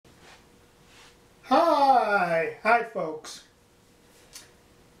Hi folks.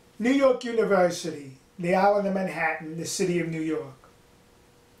 New York University, the island of Manhattan, the city of New York.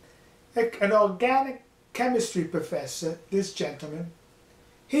 An organic chemistry professor, this gentleman,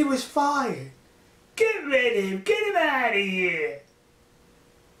 he was fired. Get rid of him, get him out of here.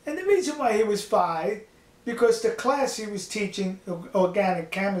 And the reason why he was fired, because the class he was teaching,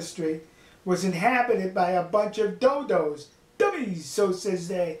 organic chemistry, was inhabited by a bunch of dodos, dummies, so says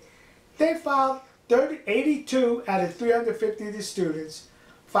they. They filed 82 out of 350 of the students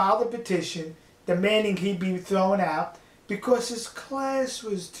filed a petition demanding he be thrown out because his class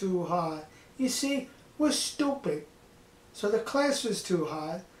was too hard. You see, we're stupid. So the class was too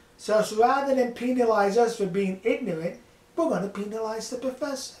hard. So rather than penalize us for being ignorant, we're going to penalize the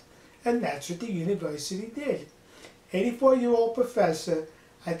professor. And that's what the university did. 84-year-old professor,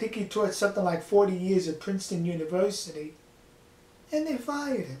 I think he taught something like 40 years at Princeton University, and they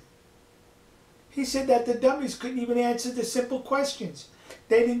fired him. He said that the dummies couldn't even answer the simple questions.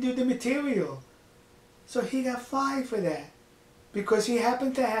 They didn't do the material. So he got fired for that, because he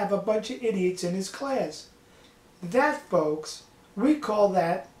happened to have a bunch of idiots in his class. That, folks, we call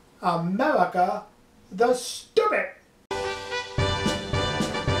that America the Stupid.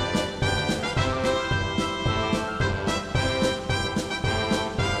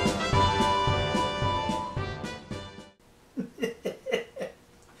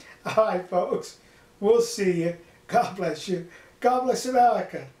 All right, folks, we'll see you. God bless you. God bless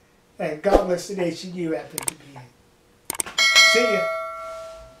America. And God bless the nation you happen to be in. See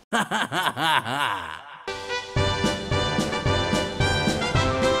ya.